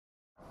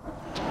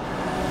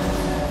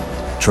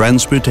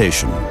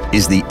Transportation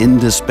is the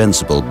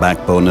indispensable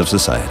backbone of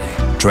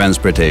society.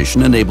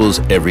 Transportation enables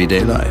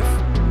everyday life,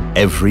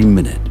 every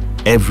minute,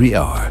 every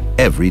hour,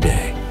 every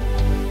day.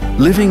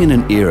 Living in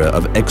an era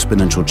of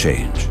exponential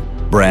change,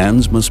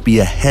 brands must be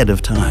ahead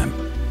of time.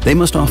 They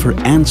must offer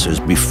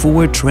answers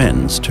before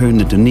trends turn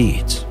into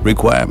needs,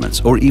 requirements,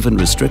 or even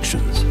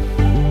restrictions.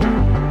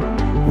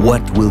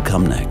 What will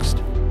come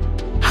next?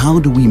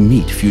 How do we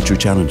meet future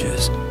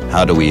challenges?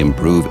 How do we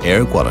improve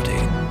air quality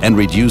and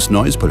reduce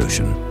noise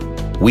pollution?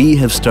 We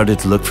have started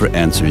to look for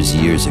answers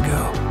years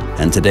ago,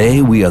 and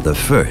today we are the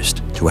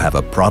first to have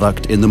a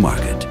product in the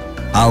market.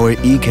 Our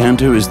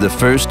E-Canter is the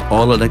first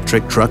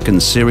all-electric truck in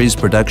series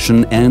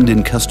production and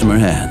in customer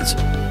hands.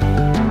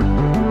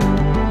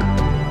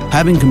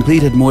 Having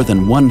completed more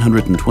than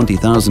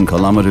 120,000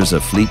 kilometers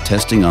of fleet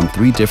testing on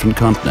 3 different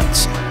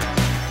continents,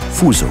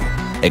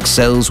 E-FUSO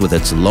excels with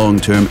its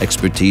long-term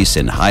expertise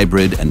in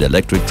hybrid and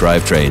electric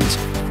drivetrains,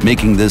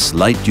 making this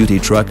light-duty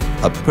truck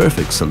a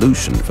perfect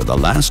solution for the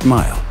last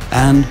mile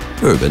and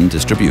urban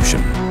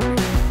distribution.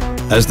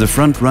 As the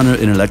front-runner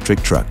in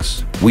electric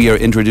trucks, we are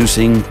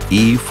introducing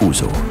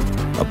E-FUSO,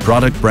 a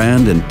product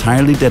brand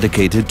entirely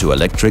dedicated to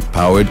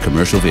electric-powered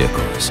commercial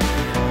vehicles.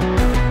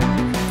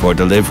 For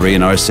delivery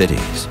in our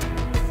cities,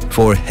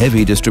 for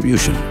heavy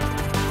distribution,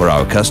 for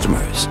our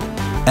customers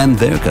and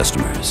their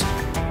customers,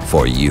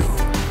 for you.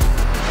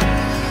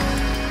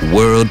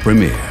 World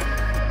premiere,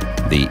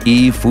 the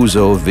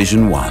E-FUSO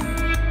Vision 1,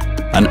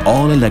 an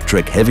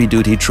all-electric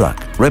heavy-duty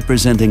truck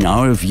representing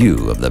our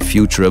view of the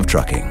future of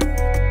trucking.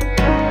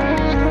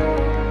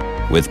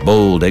 With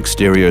bold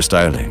exterior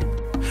styling,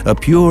 a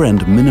pure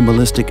and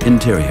minimalistic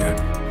interior,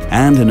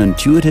 and an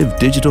intuitive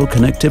digital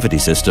connectivity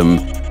system,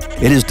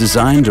 it is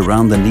designed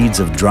around the needs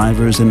of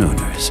drivers and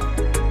owners.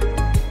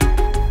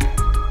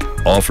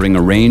 Offering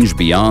a range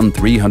beyond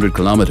 300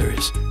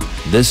 kilometers,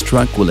 this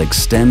truck will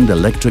extend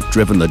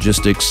electric-driven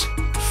logistics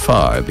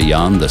far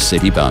beyond the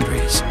city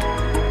boundaries.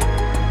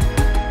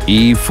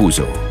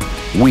 E-FUSO,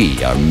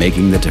 we are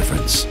making the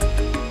difference.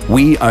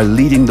 We are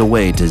leading the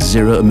way to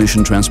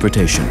zero-emission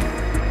transportation,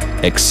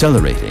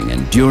 accelerating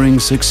enduring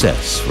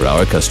success for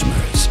our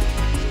customers.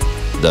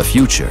 The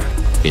future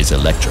is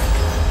electric.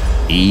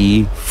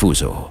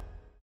 E-FUSO.